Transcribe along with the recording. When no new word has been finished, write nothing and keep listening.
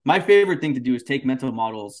My favorite thing to do is take mental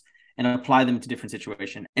models and apply them to different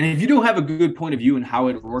situations. And if you don't have a good point of view in how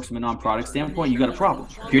it works from a non-product standpoint, you got a problem.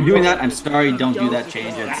 If you're doing that, I'm sorry, don't do that.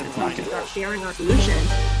 Change it. It's not good. Start sharing our solution.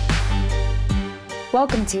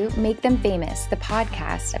 Welcome to Make Them Famous, the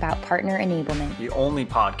podcast about partner enablement. The only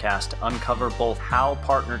podcast to uncover both how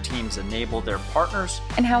partner teams enable their partners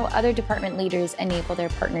and how other department leaders enable their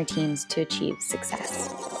partner teams to achieve success.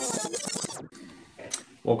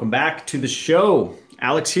 Welcome back to the show.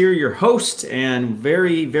 Alex here, your host, and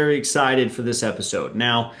very, very excited for this episode.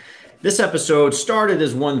 Now, this episode started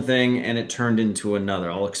as one thing and it turned into another.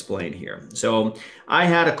 I'll explain here. So I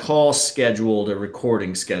had a call scheduled, a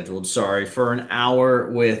recording scheduled, for an hour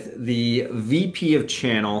with the VP of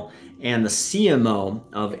Channel and the CMO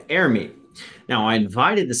of AirMe. Now, I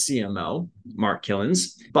invited the CMO, Mark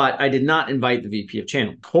Killens, but I did not invite the VP of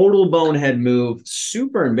Channel. Total bonehead move,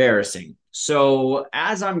 super embarrassing. So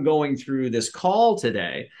as I'm going through this call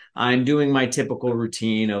today, I'm doing my typical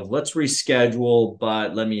routine of let's reschedule,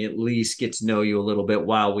 but let me at least get to know you a little bit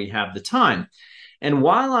while we have the time. And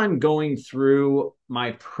while I'm going through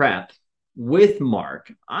my prep with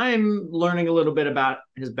Mark, I'm learning a little bit about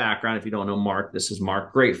his background. If you don't know Mark, this is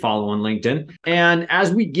Mark. Great follow on LinkedIn. And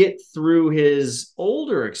as we get through his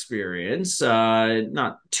older experience,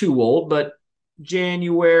 not too old, but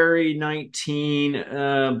January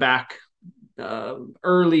 19, back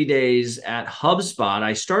early days at HubSpot,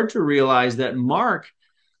 I start to realize that Mark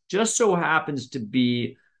just so happens to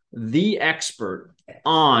be the expert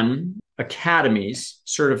on academies,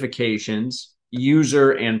 certifications,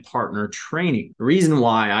 user and partner training. The reason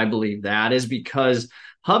why I believe that is because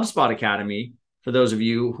HubSpot Academy, for those of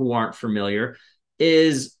you who aren't familiar,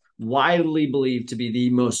 is widely believed to be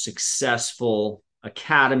the most successful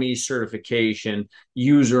academy certification,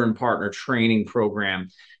 user and partner training program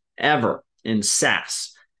ever in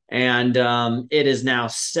SaaS. And it is now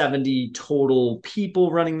 70 total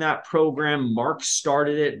people running that program. Mark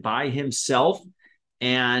started it by himself,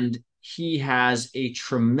 and he has a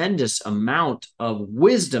tremendous amount of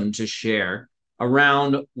wisdom to share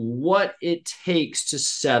around what it takes to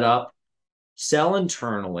set up, sell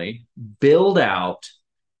internally, build out,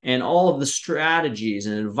 and all of the strategies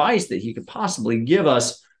and advice that he could possibly give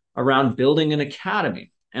us around building an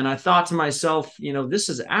academy. And I thought to myself, this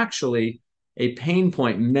is actually a pain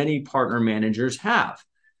point many partner managers have.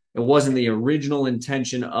 It wasn't the original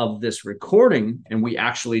intention of this recording, and we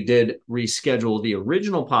actually did reschedule the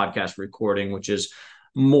original podcast recording, which is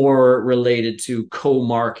more related to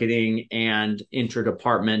co-marketing and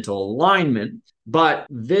interdepartmental alignment. But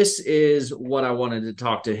this is what I wanted to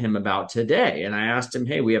talk to him about today. And I asked him,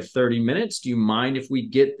 hey, we have 30 minutes. Do you mind if we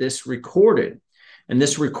get this recorded? And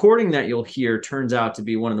this recording that you'll hear turns out to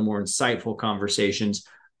be one of the more insightful conversations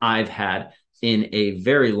I've had in a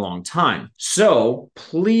very long time. So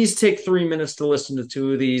please take 3 minutes to listen to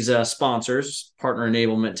two of these sponsors, Partner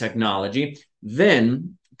Enablement Technology.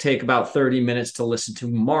 Then take about 30 minutes to listen to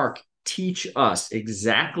Mark teach us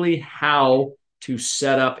exactly how to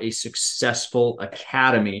set up a successful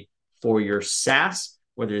academy for your SaaS,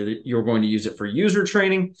 whether you're going to use it for user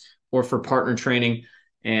training or for partner training.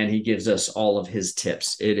 And he gives us all of his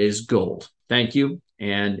tips. It is gold. Thank you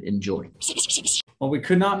and enjoy. Well, we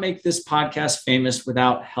could not make this podcast famous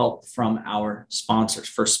without help from our sponsors.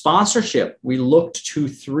 For sponsorship, we looked to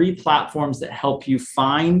 3 platforms that help you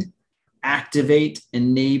find, activate,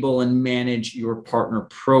 enable, and manage your partner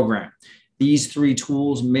program. These 3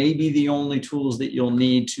 tools may be the only tools that you'll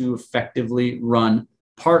need to effectively run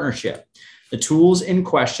partnership. The tools in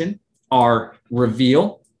question are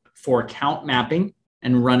Reveal for account mapping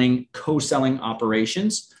and running co-selling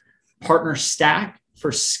operations, Partner Stack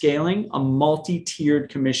for scaling a multi-tiered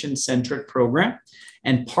commission-centric program,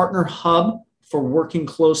 and Partner Hub for working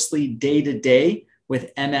closely day-to-day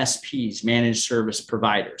with MSPs, managed service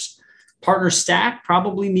providers. Partner Stack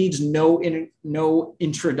probably needs no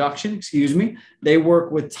introduction, They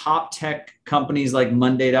work with top tech companies like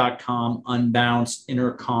Monday.com, Unbounce,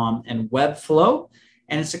 Intercom, and Webflow.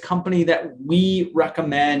 And it's a company that we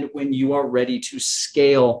recommend when you are ready to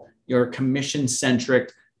scale your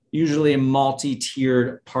commission-centric, usually a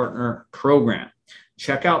multi-tiered partner program.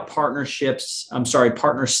 Check out Partner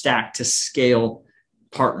Stack to scale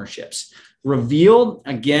partnerships. Reveal,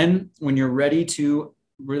 again, when you're ready to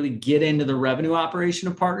really get into the revenue operation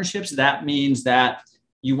of partnerships, that means that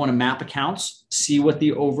you want to map accounts, see what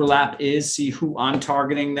the overlap is, see who I'm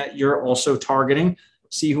targeting that you're also targeting,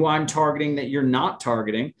 see who I'm targeting that you're not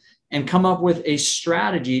targeting, and come up with a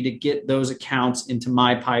strategy to get those accounts into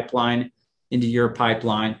my pipeline, into your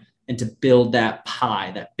pipeline, and to build that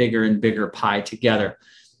pie, that bigger and bigger pie together.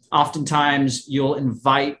 oftentimes you'll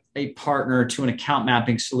invite a partner to an account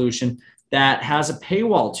mapping solution that has a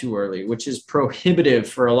paywall too early, which is prohibitive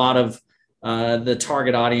for a lot of the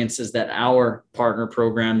target audiences that our partner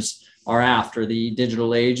programs are after, the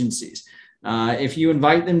digital agencies. If you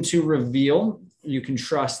invite them to Reveal, you can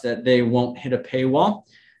trust that they won't hit a paywall.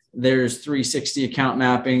 There's 360 account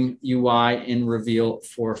mapping UI in Reveal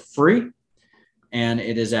for free, and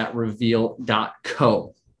it is at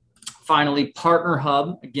reveal.co. Finally, Partner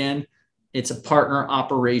Hub. Again, it's a partner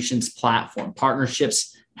operations platform.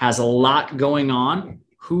 Partnerships has a lot going on.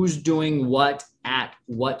 Who's doing what at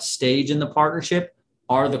what stage in the partnership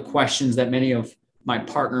are the questions that many of my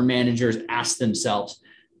partner managers ask themselves.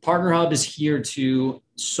 Partner Hub is here to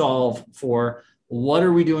solve for what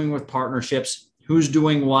are we doing with partnerships, who's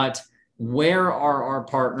doing what, where are our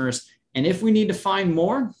partners, and if we need to find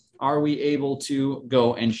more, are we able to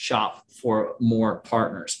go and shop for more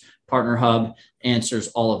partners? Partner Hub answers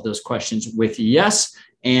all of those questions with yes,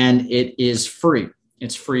 and it is free.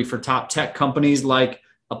 It's free for top tech companies like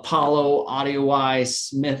Apollo, AudioEye,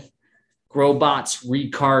 Smith, Growbots,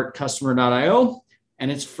 Recart, Customer.io,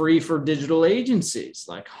 and it's free for digital agencies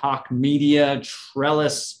like Hawk Media,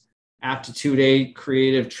 Trellis, Aptitude8,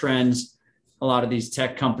 Creative Trends. A lot of these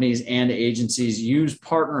tech companies and agencies use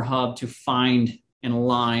Partner Hub to find and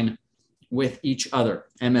align with each other,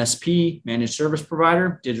 MSP, managed service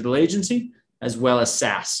provider, digital agency, as well as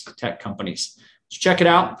SaaS tech companies. So check it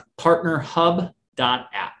out,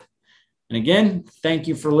 partnerhub.app. And again, thank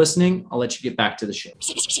you for listening. I'll let you get back to the show.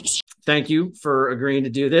 Thank you for agreeing to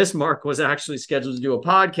do this. Mark was actually scheduled to do a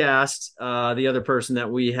podcast. The other person that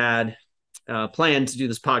we had planned to do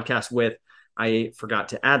this podcast with, I forgot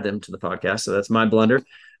to add them to the podcast. So that's my blunder.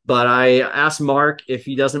 But I asked Mark if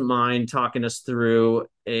he doesn't mind talking us through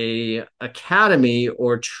a academy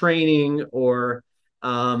or training or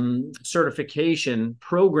certification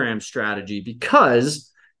program strategy.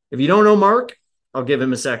 Because if you don't know Mark, I'll give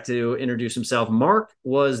him a sec to introduce himself. Mark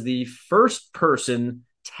was the first person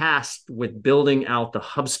tasked with building out the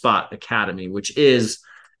HubSpot Academy, which is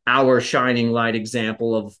our shining light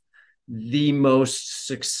example of the most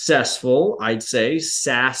successful, I'd say,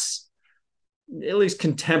 SaaS, at least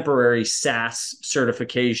contemporary SaaS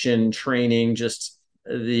certification training, just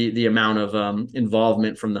the amount of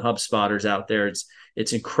involvement from the HubSpotters out there.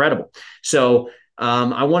 It's incredible. So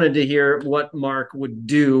I wanted to hear what Mark would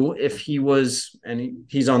do if he was, and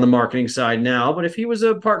he's on the marketing side now, but if he was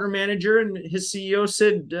a partner manager and his CEO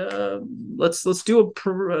said, let's do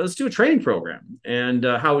a training program, and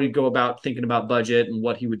how would he go about thinking about budget and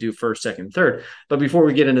what he would do first, second, third. But before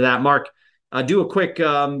we get into that, Mark, do a quick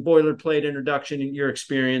boilerplate introduction in your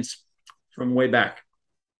experience from way back.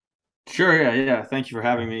 Sure. Yeah. Thank you for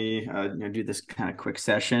having me do this kind of quick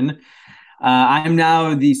session. I'm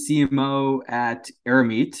now the CMO at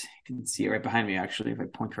Airmeet. You can see it right behind me, actually, if I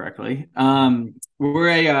point correctly. We're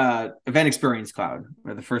a event experience cloud.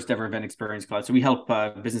 We're the first ever event experience cloud. So we help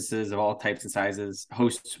businesses of all types and sizes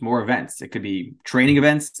host more events. It could be training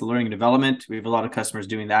events, learning and development. We have a lot of customers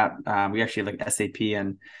doing that. We actually have like SAP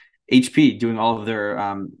and HP doing all of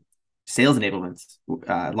their sales enablements,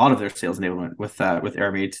 a lot of their sales enablement with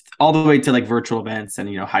Airmeet, all the way to like virtual events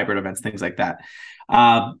and hybrid events, things like that.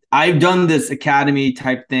 I've done this academy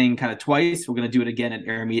type thing kind of twice. We're going to do it again at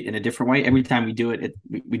Airmeet in a different way. Every time we do it,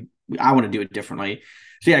 I want to do it differently.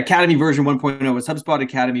 So yeah, Academy version 1.0 was HubSpot.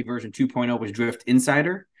 Academy version 2.0 was Drift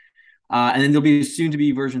Insider. And then there'll be soon to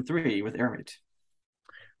be version 3 with Airmeet.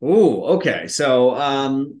 Oh, okay.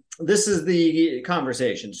 So this is the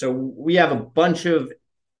conversation. So we have a bunch of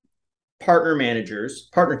partner managers,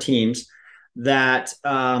 partner teams that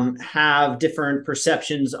have different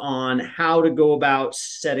perceptions on how to go about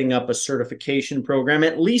setting up a certification program,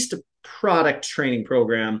 at least a product training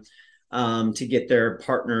program, to get their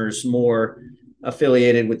partners more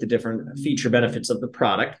affiliated with the different feature benefits of the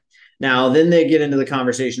product. Now, then they get into the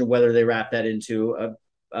conversation of whether they wrap that into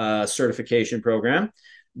a certification program.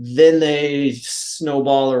 Then they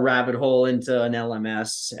snowball or rabbit hole into an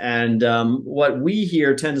LMS. And what we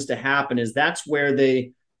hear tends to happen is that's where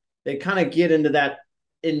they kind of get into that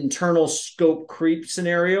internal scope creep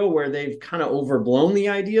scenario where they've kind of overblown the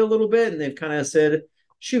idea a little bit. And they've kind of said,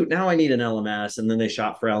 shoot, now I need an LMS. And then they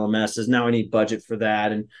shop for LMSs. Now I need budget for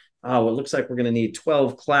that. And oh, it looks like we're going to need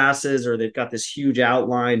 12 classes, or they've got this huge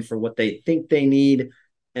outline for what they think they need.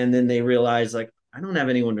 And then they realize, like, I don't have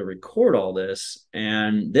anyone to record all this.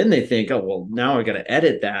 And then they think, oh, well, now I got to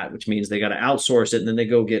edit that, which means they got to outsource it. And then they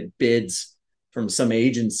go get bids from some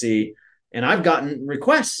agency. And I've gotten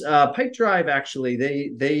requests. Pipedrive, actually,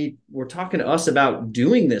 they were talking to us about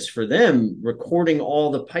doing this for them, recording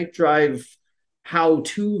all the Pipedrive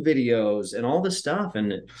how-to videos and all this stuff.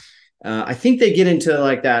 And I think they get into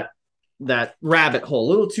like that rabbit hole a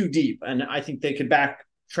little too deep. And I think they could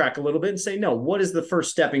backtrack a little bit and say, no, what is the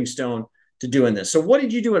first stepping stone to doing this? So what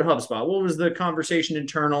did you do at HubSpot? What was the conversation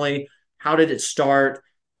internally? How did it start?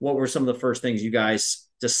 What were some of the first things you guys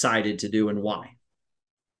decided to do and why?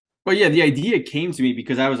 Well, yeah, the idea came to me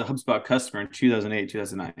because I was a HubSpot customer in 2008,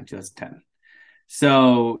 2009, 2010.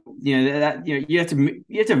 So, you have to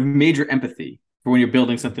have major empathy for when you're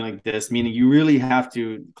building something like this, meaning you really have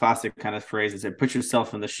to, classic kind of phrase is, put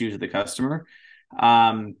yourself in the shoes of the customer.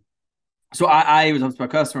 So I was a HubSpot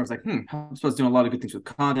customer. I was like, HubSpot's doing a lot of good things with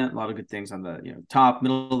content, a lot of good things on the top,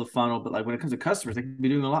 middle of the funnel. But like when it comes to customers, they can be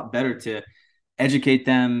doing a lot better to educate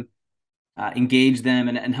them, engage them,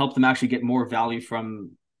 and help them actually get more value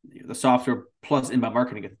from the software plus inbound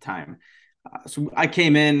marketing at the time. So I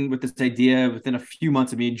came in with this idea. Within a few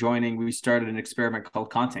months of me joining, we started an experiment called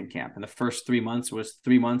Content Camp. And the first 3 months was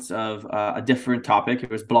 3 months of a different topic. It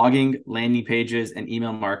was blogging, landing pages, and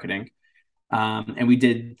email marketing. And we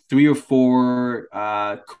did 3 or 4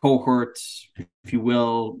 cohorts, if you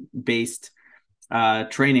will, based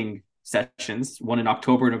training sessions, one in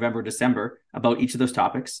October, November, December, about each of those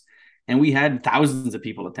topics. And we had thousands of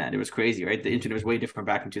people attend. It was crazy, right? The internet was way different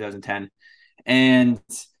back in 2010. And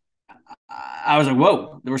I was like,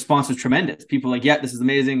 whoa, the response was tremendous. People were like, yeah, this is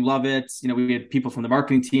amazing. Love it. We had people from the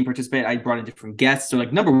marketing team participate. I brought in different guests. So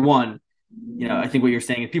like, number one, I think what you're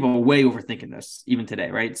saying is people are way overthinking this even today,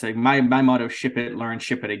 right? So my motto, ship it, learn,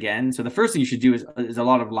 ship it again. So the first thing you should do is a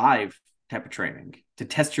lot of live type of training to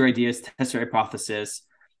test your ideas, test your hypothesis,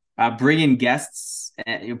 bring in guests,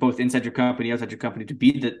 both inside your company, outside your company, to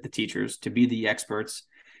be the teachers, to be the experts,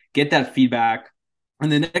 get that feedback.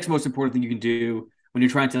 And the next most important thing you can do when you're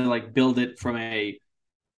trying to like build it from a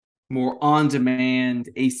more on-demand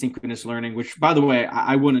asynchronous learning, which by the way,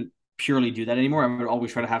 I wouldn't purely do that anymore. I would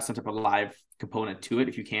always try to have some type of live component to it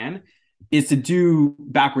if you can, is to do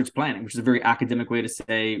backwards planning, which is a very academic way to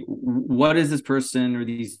say, what is this person or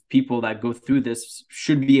these people that go through this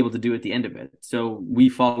should be able to do at the end of it. So we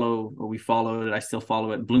followed it, I still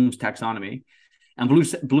follow it, Bloom's taxonomy. And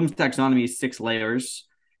Bloom's taxonomy is 6 layers.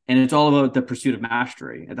 And it's all about the pursuit of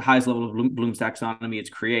mastery. At the highest level of Bloom's taxonomy, it's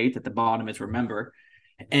create. At the bottom, it's remember.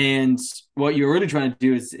 And what you're really trying to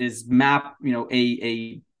do is map,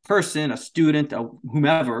 a person, a student,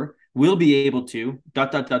 whomever will be able to ...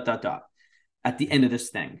 at the end of this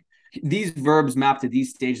thing. These verbs map to these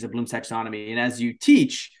stages of Bloom's taxonomy. And as you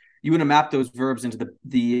teach, you want to map those verbs into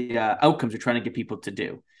the outcomes you're trying to get people to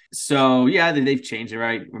do. So yeah, they've changed it,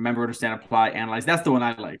 right? Remember, understand, apply, analyze. That's the one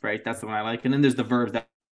I like, right? That's the one I like. And then there's the verbs that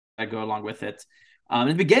go along with it. In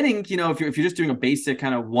the beginning, if you're just doing a basic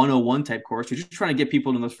kind of 101 type course, you're just trying to get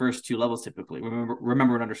people in those first 2 levels typically.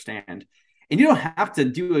 Remember and understand. And you don't have to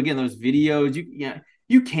do, again, those videos.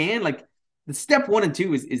 You can, like, the step 1 and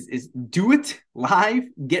 2 is do it live,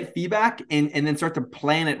 get feedback, and then start to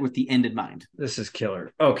plan it with the end in mind. This is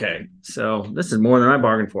killer. Okay, so this is more than I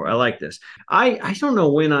bargained for. I like this. I don't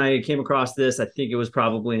know when I came across this. I think it was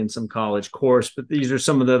probably in some college course, but these are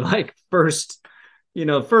some of the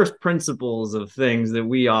first principles of things that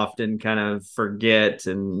we often kind of forget.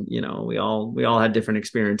 And we all had different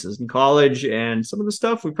experiences in college, and some of the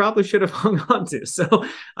stuff we probably should have hung on to. So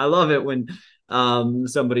I love it when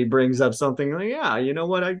somebody brings up something like, yeah, you know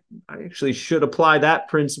what, I actually should apply that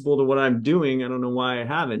principle to what I'm doing. I don't know why I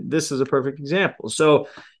haven't. This is a perfect example. So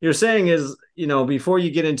you're saying is, before you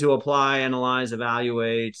get into apply, analyze,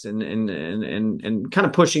 evaluate, and kind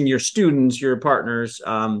of pushing your students, your partners,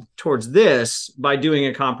 towards this by doing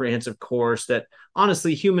a comprehensive course that,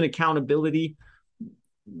 honestly, human accountability,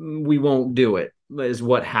 we won't do it, is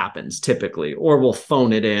what happens typically, or we'll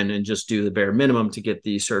phone it in and just do the bare minimum to get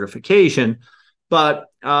the certification. But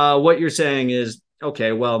what you're saying is,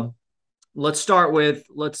 okay, well, let's start with,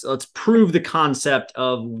 let's prove the concept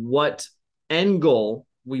of what end goal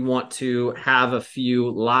we want to have, a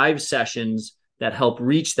few live sessions that help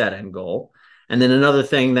reach that end goal. And then another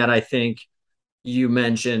thing that I think you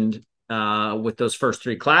mentioned with those first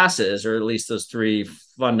 3 classes, or at least those 3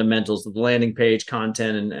 fundamentals of the landing page,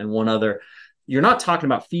 content, and one other, you're not talking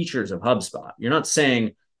about features of HubSpot. You're not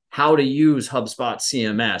saying how to use HubSpot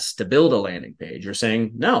CMS to build a landing page. You're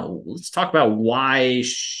saying, no, let's talk about why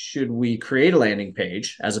should we create a landing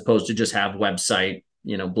page as opposed to just have website,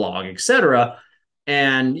 blog, etc.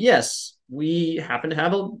 And yes, we happen to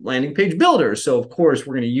have a landing page builder. So of course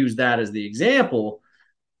we're going to use that as the example,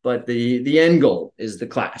 but the end goal is the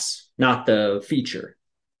class, not the feature,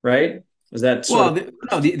 right? Is that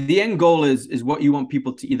the end goal is what you want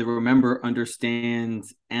people to either remember, understand,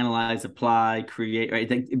 analyze, apply, create, right?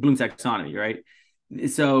 Bloom's taxonomy, right?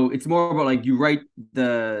 So it's more about like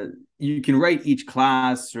you can write each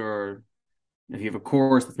class, or if you have a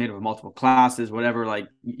course that's made up of multiple classes, whatever, like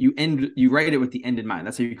you write it with the end in mind.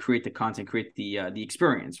 That's how you create the content, create the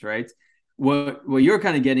experience, right? What you're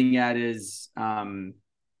kind of getting at is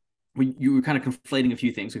you were kind of conflating a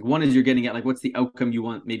few things. Like one is you're getting at like what's the outcome you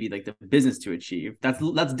want maybe like the business to achieve. That's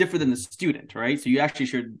different than the student, right? So you actually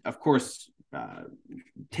should, of course,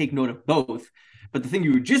 take note of both. But the thing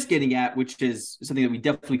you were just getting at, which is something that we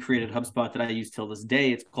definitely created at HubSpot that I use till this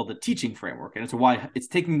day, it's called the teaching framework. And it's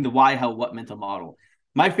taking the why, how, what mental model.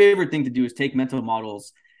 My favorite thing to do is take mental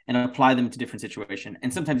models and apply them to different situations,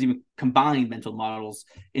 and sometimes even combine mental models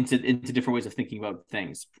into different ways of thinking about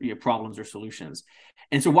things, problems or solutions.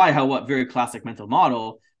 And so why, how, what, very classic mental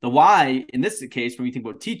model. The why, in this case, when we think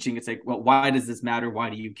about teaching, it's like, well, why does this matter? Why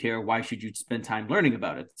do you care? Why should you spend time learning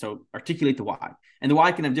about it? So articulate the why. And the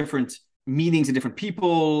why can have different meanings to different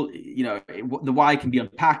people. The why can be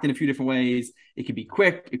unpacked in a few different ways. It could be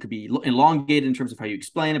quick, it could be elongated in terms of how you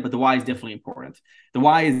explain it, but the why is definitely important. The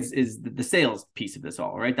why is the sales piece of this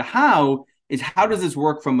all, right? The how is, how does this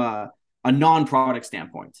work from a non-product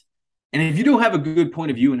standpoint? And if you don't have a good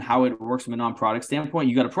point of view in how it works from a non-product standpoint,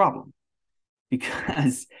 you got a problem,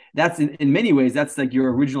 because that's in many ways that's like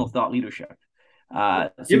your original thought leadership.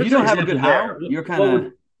 So if you don't have a good how, you're kind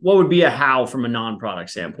of, what would be a how from a non-product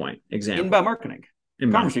standpoint? Example. Inbound marketing,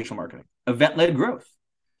 conversational marketing, event-led growth.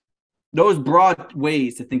 Those broad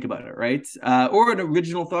ways to think about it, right? Or an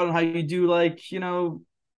original thought on how you do, like,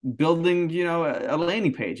 building, a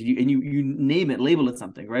landing page, and you name it, label it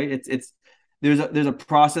something, right? There's a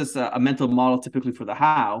process, a mental model typically for the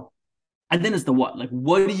how, and then it's the what. Like,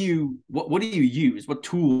 what do you use? What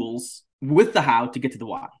tools with the how to get to the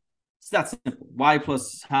why? It's that simple. Why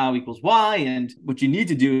plus how equals why. And what you need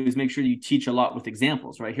to do is make sure you teach a lot with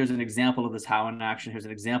examples, right? Here's an example of this how in action. Here's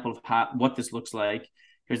an example of what this looks like.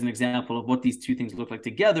 Here's an example of what these two things look like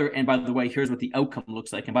together. And by the way, here's what the outcome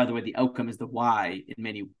looks like. And by the way, the outcome is the why in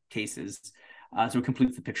many cases. So it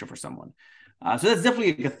completes the picture for someone. So that's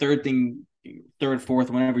definitely like a third, fourth,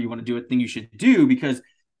 whenever you want to do it, thing you should do, because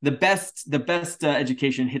the best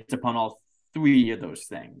education hits upon all three of those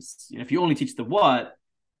things. If you only teach the what,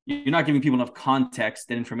 you're not giving people enough context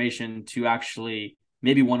and information to actually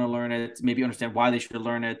maybe want to learn it, maybe understand why they should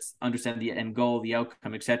learn it, understand the end goal, the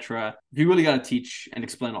outcome, etc. You really got to teach and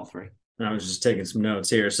explain all three. I was just taking some notes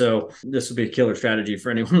here. So this would be a killer strategy for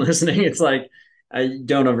anyone listening. It's like, I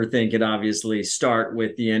don't overthink it. Obviously, start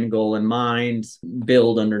with the end goal in mind,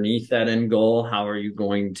 build underneath that end goal. How are you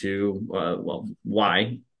going to,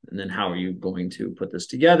 why? And then how are you going to put this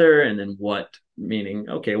together? And then what, meaning,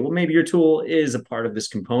 okay, well, maybe your tool is a part of this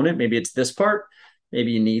component. Maybe it's this part.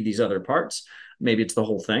 Maybe you need these other parts. Maybe it's the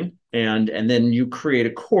whole thing. And then you create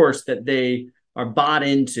a course that they are bought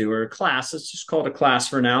into, or a class. Let's just call it a class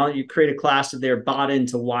for now. You create a class that they're bought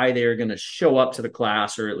into why they're going to show up to the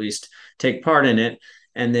class, or at least take part in it.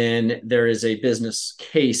 And then there is a business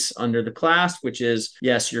case under the class, which is,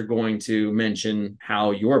 yes, you're going to mention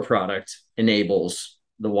how your product enables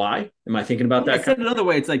the why. Am I thinking about that? I said another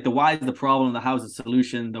way. It's like the why is the problem, the how is the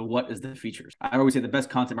solution, the what is the features. I always say the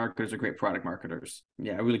best content marketers are great product marketers.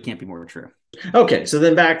 Yeah, it really can't be more true. Okay, so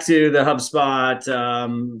then back to the HubSpot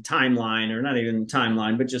timeline, or not even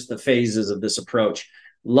timeline, but just the phases of this approach.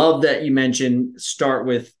 Love that you mentioned start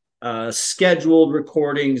with scheduled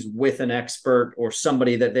recordings with an expert or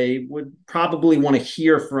somebody that they would probably want to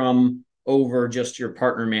hear from over just your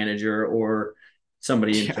partner manager or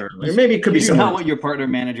somebody internally, or maybe it could be someone. You do not want your partner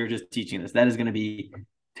manager just teaching this. That is going to be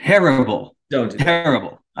terrible. Don't do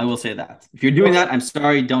terrible. I will say that. If you're doing that, I'm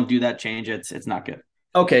sorry. Don't do that. Change it. It's not good.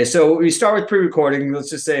 Okay, so we start with pre-recording.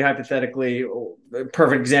 Let's just say hypothetically, a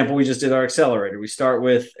perfect example, we just did our accelerator. We start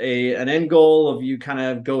with an end goal of, you kind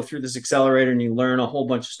of go through this accelerator and you learn a whole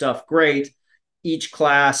bunch of stuff. Great. Each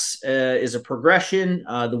class is a progression.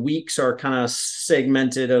 The weeks are kind of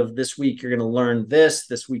segmented of, this week you're going to learn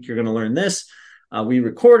this week you're going to learn this. We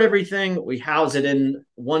record everything. We house it in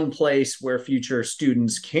one place where future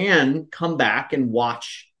students can come back and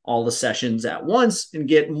watch all the sessions at once and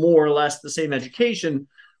get more or less the same education.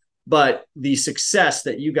 But the success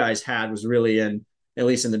that you guys had was really in, at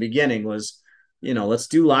least in the beginning, was, let's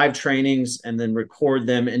do live trainings and then record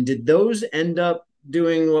them. And did those end up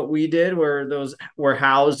doing what we did, where those were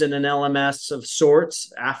housed in an LMS of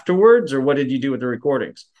sorts afterwards? Or what did you do with the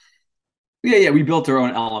recordings? Yeah. We built our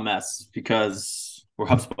own LMS because we're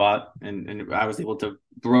HubSpot, and I was able to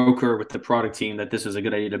broker with the product team that this was a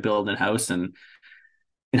good idea to build in-house. And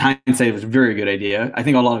in hindsight, it was a very good idea. I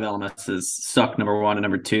think a lot of LMSs suck, number one, and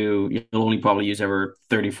number two, you'll only probably use over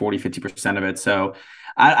 30, 40, 50% of it. So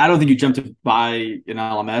I don't think you jump to buy an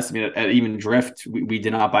LMS. I mean, at even Drift, we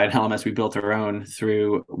did not buy an LMS. We built our own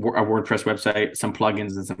through a WordPress website, some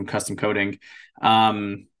plugins and some custom coding.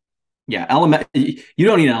 Yeah, LMS, you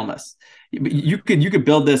don't need an LMS. You could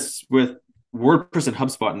build this with WordPress and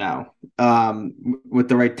HubSpot now, with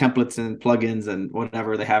the right templates and plugins and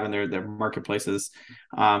whatever they have in their marketplaces.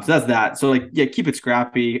 So that's that. So like, yeah, keep it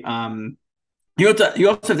scrappy. You also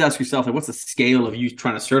have to ask yourself, like, what's the scale of you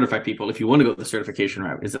trying to certify people if you want to go the certification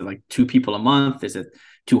route? Is it like 2 people a month? Is it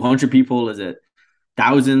 200 people? Is it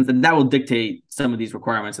thousands? And that will dictate some of these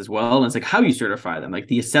requirements as well. And it's like how you certify them. Like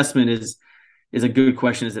the assessment is a good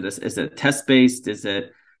question. Is it test based? Is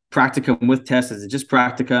it practicum with tests? Is it just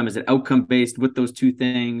practicum? Is it outcome based with those two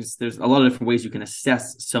things? There's a lot of different ways you can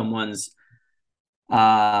assess someone's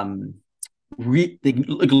learning.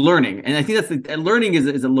 And I think learning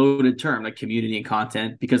is a loaded term, like community and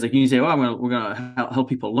content, because like you say, oh, we're gonna help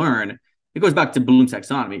people learn. It goes back to Bloom's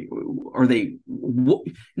taxonomy. Are they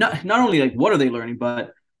not only like what are they learning,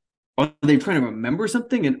 but are they trying to remember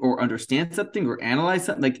something or understand something or analyze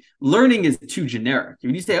something? Like learning is too generic.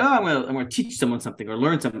 If you say, oh, I'm gonna teach someone something or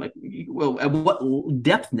learn something, like, well, at what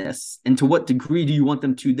depthness and to what degree do you want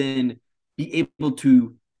them to then be able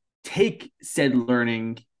to take said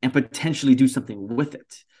learning and potentially do something with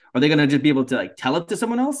it? Are they going to just be able to like tell it to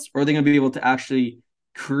someone else, or are they going to be able to actually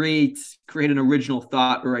create an original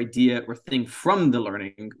thought or idea or thing from the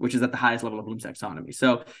learning, which is at the highest level of Bloom's taxonomy?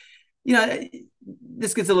 So,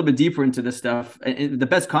 this gets a little bit deeper into this stuff. And the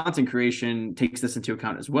best content creation takes this into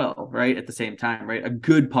account as well, right? At the same time, right? A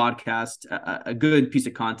good podcast, a good piece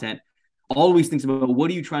of content always thinks about what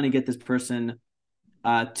are you trying to get this person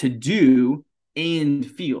to do and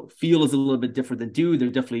feel. Feel is a little bit different than do. They're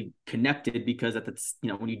definitely connected because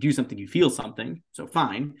when you do something, you feel something. So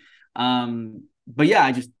fine. But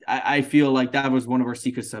yeah, I feel like that was one of our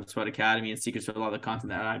secrets of HubSpot Academy and secrets of a lot of the content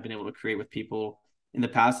that I've been able to create with people in the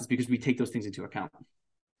past is because we take those things into account.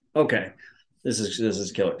 Okay. This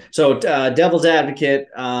is killer. So devil's advocate,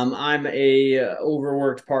 I'm a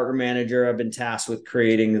overworked partner manager. I've been tasked with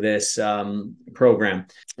creating this program.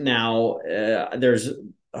 Now, there's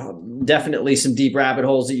definitely some deep rabbit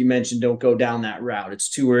holes that you mentioned. Don't go down that route. It's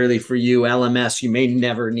too early for you. LMS, you may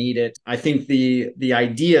never need it. I think the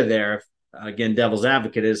idea there, again, devil's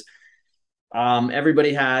advocate, is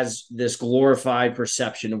everybody has this glorified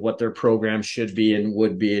perception of what their program should be and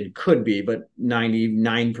would be and could be, but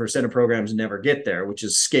 99% of programs never get there, which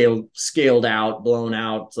is scaled out, blown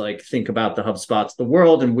out. Like think about the HubSpots of the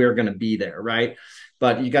world, and we're going to be there, right?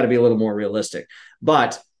 But you got to be a little more realistic.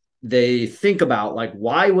 But they think about like,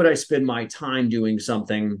 why would I spend my time doing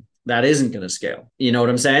something that isn't going to scale? You know what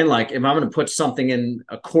I'm saying? Like if I'm going to put something in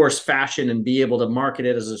a course fashion and be able to market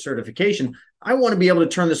it as a certification, I want to be able to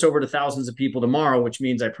turn this over to thousands of people tomorrow, which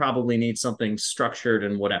means I probably need something structured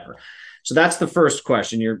and whatever. So that's the first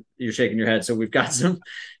question. You're shaking your head. So we've got some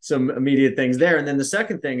immediate things there. And then the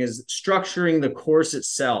second thing is structuring the course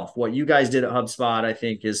itself. What you guys did at HubSpot, I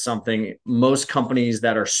think, is something most companies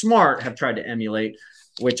that are smart have tried to emulate,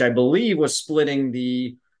 which I believe was splitting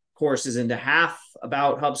the courses into half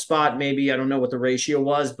about HubSpot. Maybe, I don't know what the ratio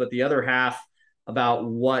was, but the other half about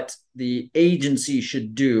what the agency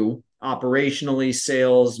should do operationally,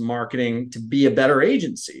 sales, marketing, to be a better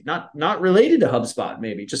agency, not related to HubSpot,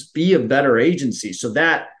 maybe just be a better agency, so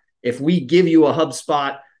that if we give you a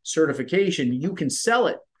HubSpot certification, you can sell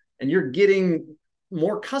it and you're getting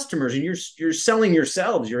more customers and you're selling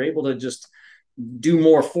yourselves. You're able to just do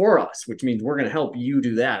more for us, which means we're going to help you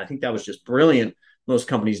do that. I think that was just brilliant. Most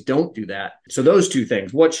companies don't do that. So those two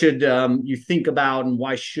things, what should you think about, and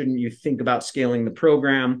why shouldn't you think about scaling the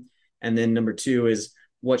program? And then number two is,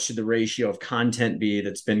 what should the ratio of content be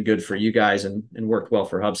that's been good for you guys and worked well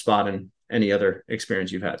for HubSpot and any other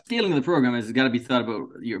experience you've had? Scaling the program has got to be thought about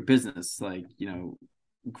your business, like,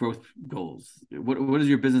 growth goals. What does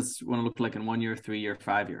your business want to look like in 1 year, 3 year,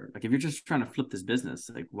 5 year? Like if you're just trying to flip this business,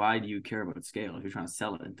 like why do you care about scale if you're trying to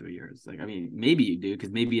sell it in 3 years? Like, I mean, maybe you do,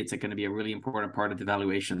 because maybe it's going to be a really important part of the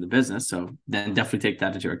valuation of the business. So then definitely take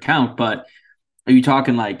that into account. But are you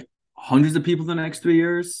talking like hundreds of people in the next 3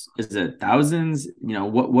 years? Is it thousands?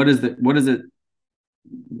 What does the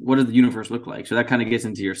universe look like? So that kind of gets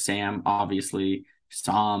into your SAM, obviously,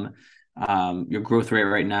 SOM, your growth rate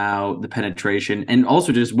right now, the penetration, and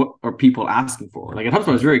also just what are people asking for? Like at HubSpot,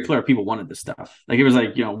 it was very clear people wanted this stuff. Like it was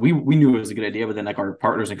like, we knew it was a good idea, but then like our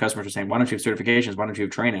partners and customers are saying, why don't you have certifications? Why don't you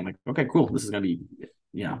have training? I'm like, okay, cool. This is going to be,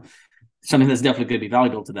 something that's definitely going to be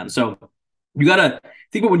valuable to them. So you got to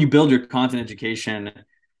think about when you build your content education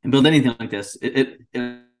and build anything like this, it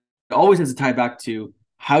always has to tie back to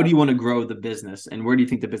how do you want to grow the business and where do you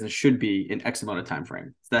think the business should be in X amount of time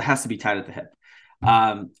frame. So that has to be tied at the hip.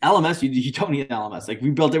 LMS, you don't need an LMS. Like,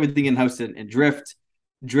 we built everything in house in Drift.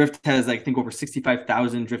 Drift has, I think, over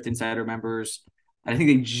 65,000 Drift Insider members. I think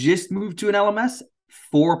they just moved to an LMS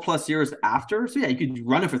 4+ years after. So yeah, you could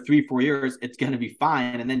run it for 3-4 years. It's going to be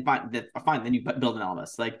fine. And then fine. Then you build an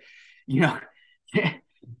LMS. Like, you know,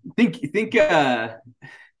 think,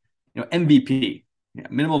 MVP,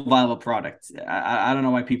 minimal viable product. I don't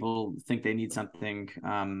know why people think they need something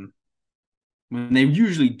when they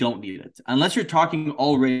usually don't need it. Unless you're talking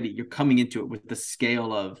already, you're coming into it with the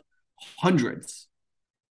scale of hundreds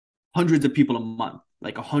of people a month,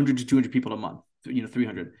 like 100 to 200 people a month,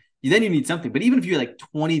 300. Then you need something. But even if you're like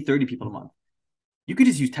 20, 30 people a month, you could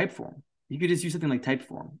just use Typeform. You could just use something like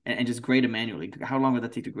Typeform and just grade it manually. How long would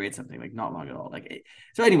that take to grade something? Like, not long at all.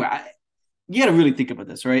 So anyway, you got to really think about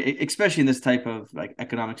this, right? Especially in this type of like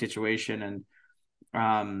economic situation. And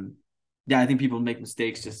I think people make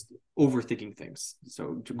mistakes just overthinking things.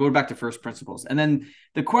 So to go back to first principles, and then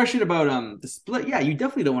the question about the split, you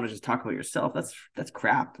definitely don't want to just talk about yourself. That's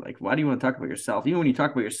crap. Like, why do you want to talk about yourself? Even when you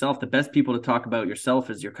talk about yourself, the best people to talk about yourself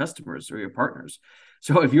is your customers or your partners.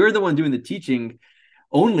 So if you're the one doing the teaching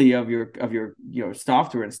only of your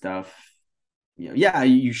software and stuff,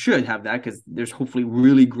 you should have that, because there's hopefully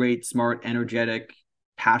really great, smart, energetic,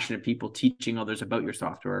 passionate people teaching others about your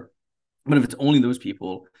software. But if it's only those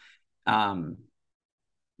people,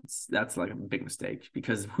 that's like a big mistake,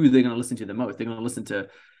 because who are they going to listen to the most? They're going to listen to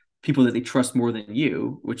people that they trust more than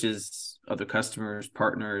you, which is other customers,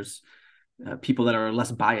 partners, people that are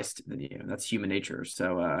less biased than you. That's human nature.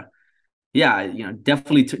 So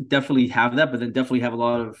definitely have that, but then definitely have a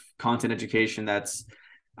lot of content education that's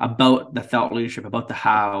about the thought leadership, about the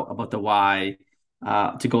how, about the why,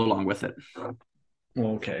 to go along with it.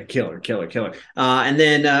 Okay, killer. And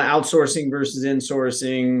then outsourcing versus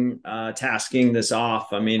insourcing, tasking this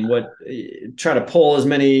off. I mean, try to pull as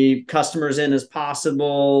many customers in as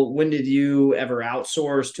possible. When did you ever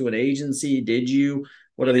outsource to an agency? Did you?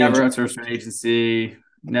 What are the Never outsourced to an agency.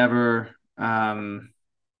 Never. In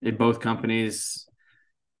both companies,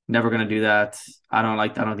 never going to do that. I don't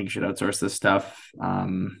think you should outsource this stuff.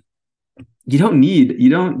 You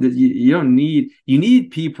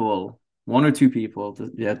need people, 1 or 2 people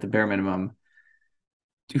at the bare minimum,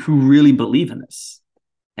 who really believe in this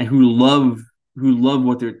and who love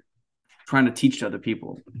what they're trying to teach to other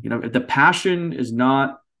people. If the passion's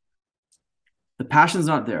not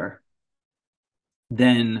there,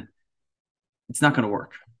 then it's not going to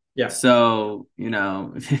work. Yeah. So,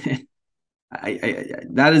 that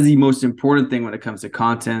is the most important thing when it comes to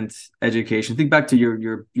content education. Think back to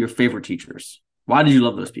your favorite teachers. Why did you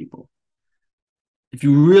love those people? If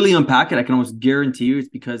you really unpack it, I can almost guarantee you it's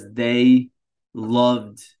because they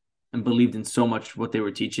loved and believed in so much what they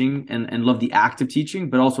were teaching, and loved the act of teaching,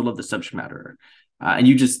 but also loved the subject matter. And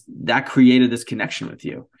that created this connection with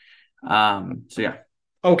you. So yeah.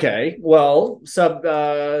 Okay. Well, sub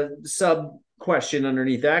question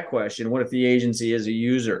underneath that question: what if the agency is a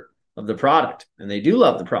user of the product and they do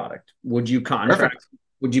love the product? Would you contract? Perfect.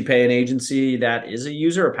 Would you pay an agency that is a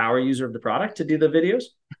user, a power user of the product, to do the videos?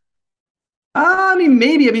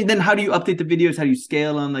 Maybe. Then how do you update the videos? How do you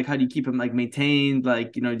scale them? Like, how do you keep them maintained?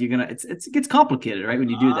 It gets complicated, right? When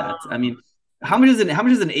you do that. How much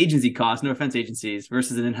does an agency cost? No offense, agencies,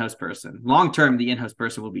 versus an in-house person. Long term, the in-house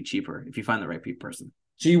person will be cheaper if you find the right person.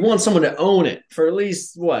 So you want someone to own it for at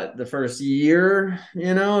least the first year,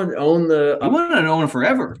 You want to own it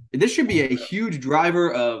forever. This should be a huge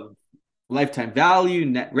driver of lifetime value,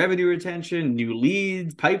 net revenue retention, new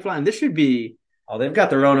leads, pipeline. This should be. Oh, they've got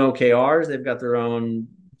their own OKRs. They've got their own.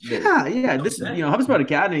 Yeah. This, HubSpot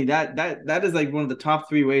Academy. That is like one of the top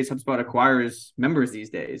 3 ways HubSpot acquires members these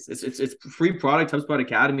days. It's free product, HubSpot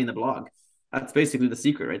Academy, and the blog. That's basically the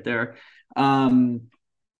secret right there.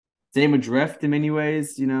 Same with Drift in many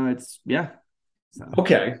ways. So.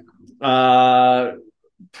 Okay.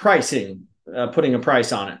 Pricing, putting a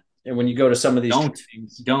price on it. And when you go to some of these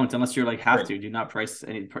don't unless you're have to. Do not price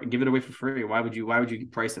give it away for free. Why would you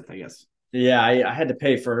price it, I guess? Yeah, I had to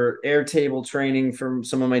pay for Airtable training from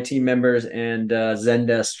some of my team members, and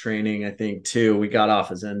Zendesk training, I think, too. We got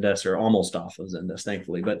off of Zendesk, or almost off of Zendesk,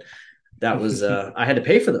 thankfully. But that was I had to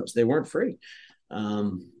pay for those. They weren't free.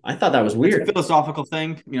 I thought that was weird. It's a philosophical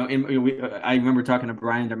thing. I remember talking to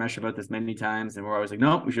Brian Darmesh about this many times, and we're always like,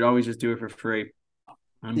 no, we should always just do it for free.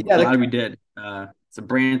 I'm glad we did. It's a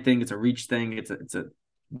brand thing. It's a reach thing. It's a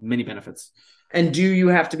many benefits. And do you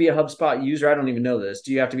have to be a HubSpot user? I don't even know this.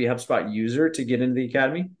 Do you have to be a HubSpot user to get into the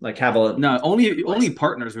academy? Like have a No, only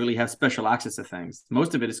partners really have special access to things.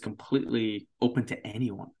 Most of it is completely open to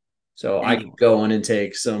anyone. So I could go in and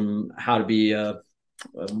take some how to be a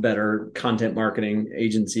better content marketing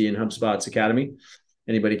agency in HubSpot's academy.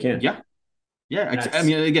 Anybody can. Yeah. Yeah. I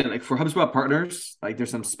mean, again, like for HubSpot partners, like there's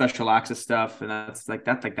some special access stuff, and that's like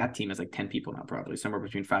that team is like 10 people now, probably somewhere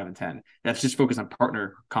between 5 and 10. That's just focused on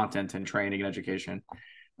partner content and training and education.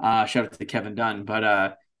 Shout out to Kevin Dunn.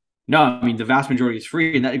 But no, I mean the vast majority is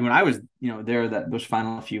free. And that when I was, there those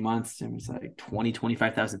final few months, it was like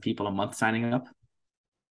 25,000 people a month signing up.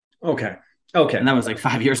 Okay. And that was like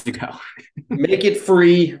 5 years ago. Make it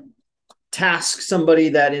free. Task somebody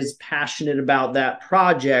that is passionate about that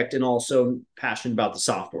project and also passionate about the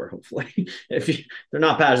software, hopefully. If they're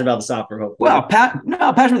not passionate about the software, hopefully. Well, passionate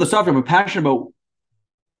about the software, but passionate about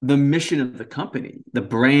the mission of the company, the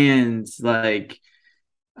brands, like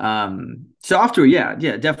software. Yeah,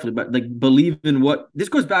 definitely. But like believe in what this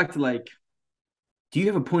goes back to, like, do you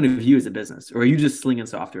have a point of view as a business, or are you just slinging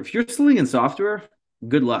software? If you're slinging software,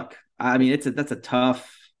 good luck. I mean, that's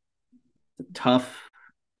tough.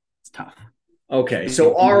 Okay,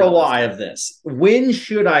 so ROI of this. When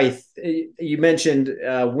should you mentioned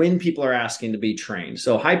when people are asking to be trained.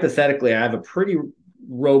 So hypothetically, I have a pretty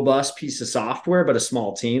robust piece of software, but a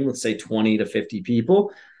small team, let's say 20 to 50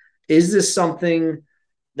 people. Is this something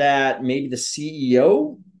that maybe the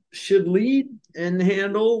CEO should lead and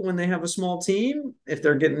handle when they have a small team, if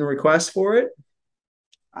they're getting requests for it?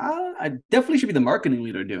 I definitely should be the marketing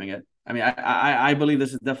leader doing it. I mean, I believe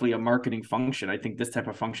this is definitely a marketing function. I think this type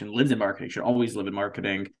of function lives in marketing, should always live in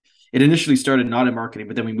marketing. It initially started not in marketing,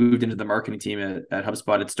 but then we moved into the marketing team at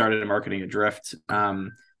HubSpot. It started in marketing at Drift.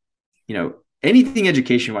 Anything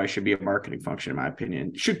education-wise should be a marketing function, in my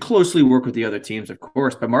opinion. Should closely work with the other teams, of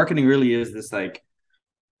course, but marketing really is this like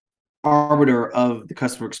arbiter of the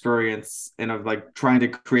customer experience and of like trying to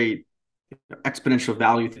create exponential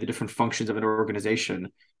value through the different functions of an organization.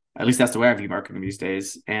 At least that's the way I view marketing these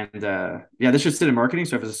days. And this should sit in marketing.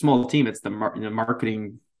 So if it's a small team, it's the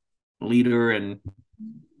marketing leader and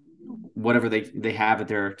whatever they have at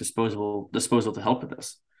their disposal to help with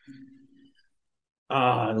this. Oh,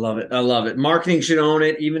 I love it. I love it. Marketing should own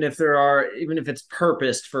it, even if it's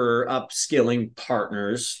purposed for upskilling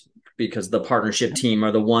partners, because the partnership team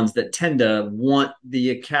are the ones that tend to want the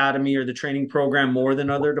academy or the training program more than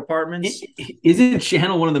other departments. Isn't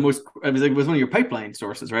channel one of the most, it was one of your pipeline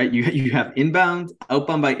sources, right? You have inbound,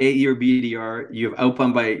 outbound by AE or BDR, you have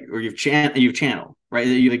outbound you have channel, right?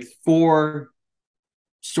 You like 4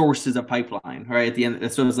 sources of pipeline, right? At the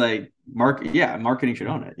end. So it's like marketing should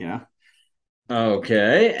own it,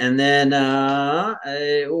 Okay. And then what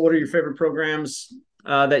are your favorite programs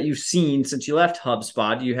that you've seen since you left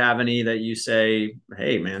HubSpot? Do you have any that you say,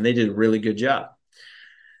 hey, man, they did a really good job?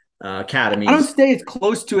 Academies. I don't stay as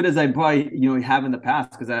close to it as I probably have in the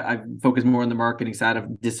past, because I focus more on the marketing side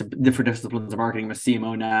of different disciplines of marketing. I'm a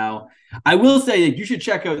CMO now. I will say that you should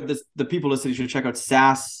check out this. The people listening should check out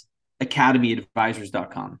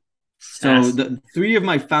SaaSacademyadvisors.com. So the 3 of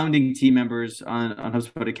my founding team members on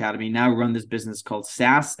HubSpot Academy now run this business called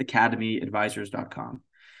SaaSacademyadvisors.com.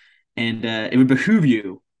 And it would behoove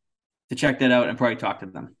you to check that out and probably talk to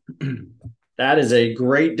them. That is a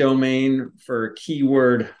great domain for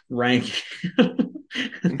keyword ranking.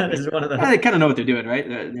 That is one of the. They kind of know what they're doing, right?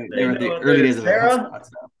 They're the early days of HubSpot.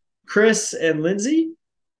 So. Chris and Lindsay,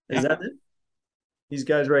 is that it? These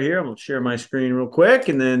guys right here. I'm gonna share my screen real quick,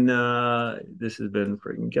 and then this has been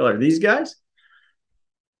freaking killer. These guys.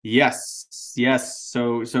 Yes.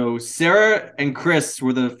 So Sarah and Chris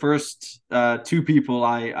were the first 2 people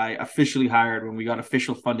I officially hired when we got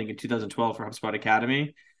official funding in 2012 for HubSpot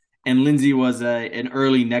Academy, and Lindsay was an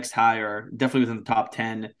early next hire, definitely within the top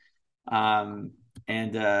 10.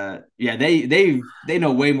 They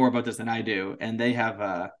know way more about this than I do, and they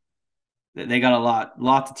have they got a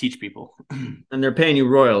lot to teach people. And they're paying you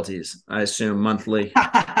royalties, I assume, monthly.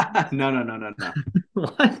 No.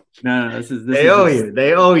 What? No. This they owe you.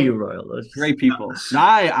 They owe you royalties. Great people. No,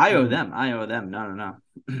 I owe them. No.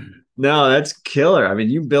 No, that's killer. I mean,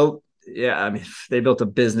 they built a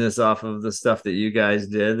business off of the stuff that you guys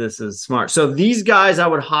did. This is smart. So these guys I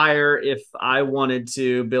would hire if I wanted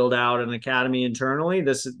to build out an academy internally.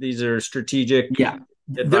 These are strategic. Yeah.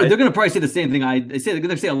 They're going to probably say the same thing. They're going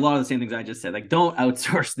to say a lot of the same things I just said. Like, don't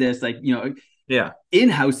outsource this. Like,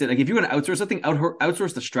 in-house it. Like, if you want to outsource something,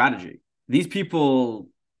 outsource the strategy. These people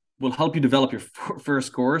will help you develop your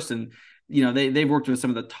first course, and they've worked with some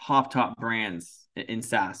of the top brands in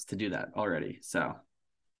SaaS to do that already. So,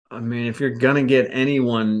 I mean, if you're gonna get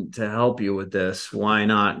anyone to help you with this, why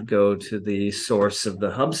not go to the source of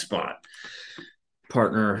the HubSpot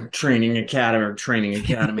partner training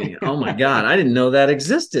academy? Oh my God, I didn't know that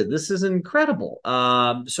existed. This is incredible.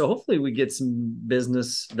 So hopefully we get some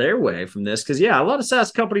business their way from this, because yeah, a lot of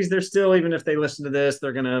SaaS companies, they're still, even if they listen to this,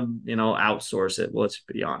 they're gonna outsource it. Well, let's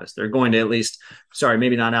be honest, they're going to at least, sorry,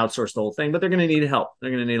 maybe not outsource the whole thing, but they're going to need help.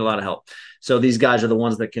 They're going to need a lot of help. So these guys are the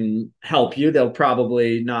ones that can help you. They'll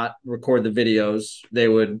probably not record the videos. They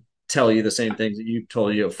would tell you the same things that you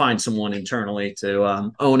told you. Find someone internally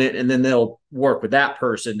to own it, and then they'll work with that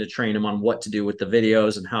person to train them on what to do with the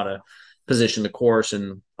videos and how to position the course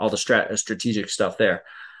and all the strategic stuff there.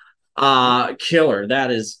 Killer.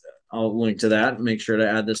 That is, I'll link to that. Make sure to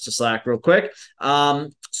add this to Slack real quick.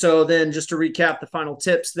 So then just to recap the final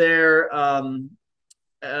tips there,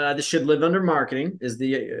 this should live under marketing is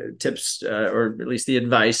the tips, or at least the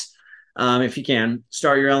advice. If you can,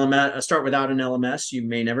 start your LMS, start without an LMS. You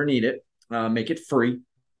may never need it. Make it free.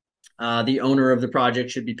 The owner of the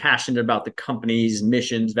project should be passionate about the company's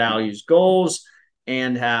missions, values, goals,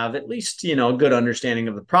 and have at least, a good understanding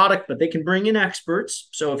of the product, but they can bring in experts.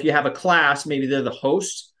 So if you have a class, maybe they're the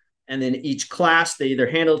host, and then each class, they either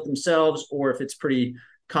handle it themselves, or if it's pretty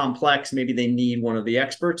complex, maybe they need one of the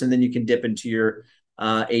experts, and then you can dip into your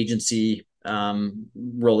agency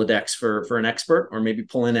Rolodex for an expert, or maybe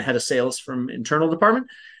pull in a head of sales from internal department.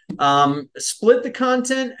 Split the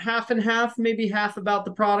content half and half, maybe half about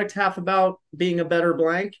the product, half about being a better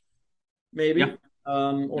blank, maybe. Yep.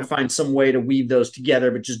 Or find some way to weave those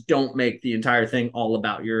together, but just don't make the entire thing all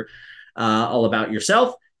about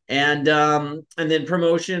yourself. And then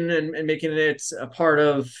promotion and making it a part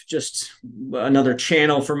of just another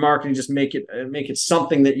channel for marketing. Just make it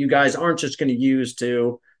something that you guys aren't just going to use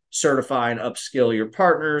to certify and upskill your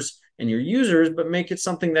partners and your users, but make it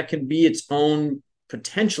something that can be its own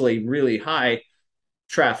potentially really high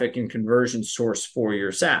traffic and conversion source for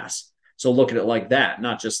your SaaS. So look at it like that,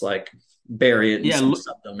 not just like bury it in some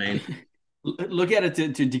subdomain. Look at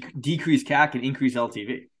it to decrease CAC and increase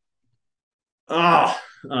LTV. Oh,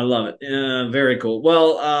 I love it. Very cool.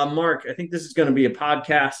 Well, Mark, I think this is going to be a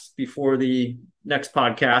podcast before the next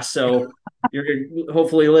podcast. So you're going to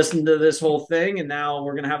hopefully listen to this whole thing. And now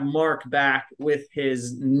we're going to have Mark back with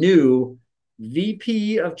his new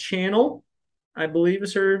VP of channel, I believe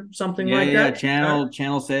is her something like that.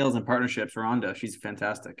 Channel sales and partnerships, Rhonda. She's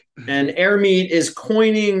fantastic. And Airmeet is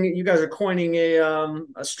you guys are coining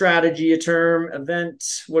a strategy, a term, event.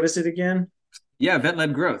 What is it again? Yeah,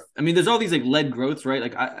 event-led growth. I mean, there's all these like led growths, right?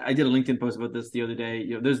 Like I did a LinkedIn post about this the other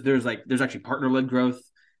day. There's actually partner-led growth,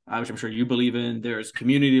 which I'm sure you believe in. There's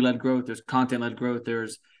community-led growth. There's content-led growth.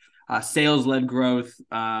 There's sales-led growth,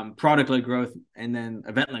 product-led growth, and then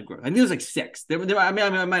event-led growth. I think there's like 6. I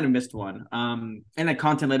might have missed one. And like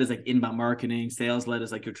content-led is like inbound marketing. Sales-led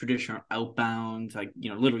is like your traditional outbound, like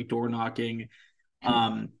literally door knocking.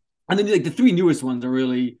 And then like the 3 newest ones are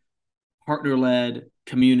really partner-led,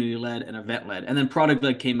 community-led, and event-led. And then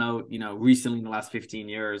product-led came out, recently in the last 15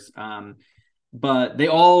 years. But they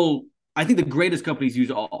all, I think the greatest companies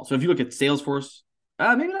use all. So if you look at Salesforce,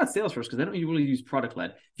 maybe not Salesforce, because they don't really use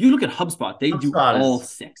product-led. If you look at HubSpot, they do all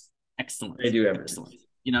 6. Excellent. They do everything.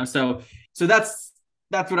 Excellent. So that's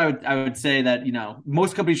what I would say that,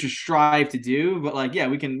 most companies should strive to do, but like, yeah,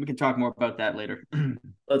 we can talk more about that later.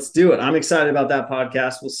 Let's do it. I'm excited about that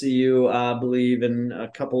podcast. We'll see you, I believe, in a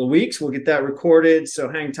couple of weeks. We'll get that recorded. So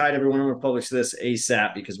hang tight, everyone. We'll publish this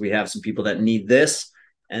ASAP because we have some people that need this.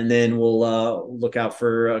 And then we'll look out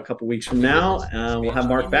for a couple of weeks from now. We'll have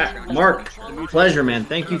Mark back. Mark, pleasure, man.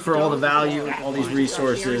 Thank you for all the value, all these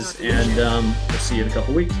resources, and we'll see you in a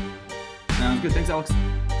couple of weeks. Sounds good. Thanks, Alex.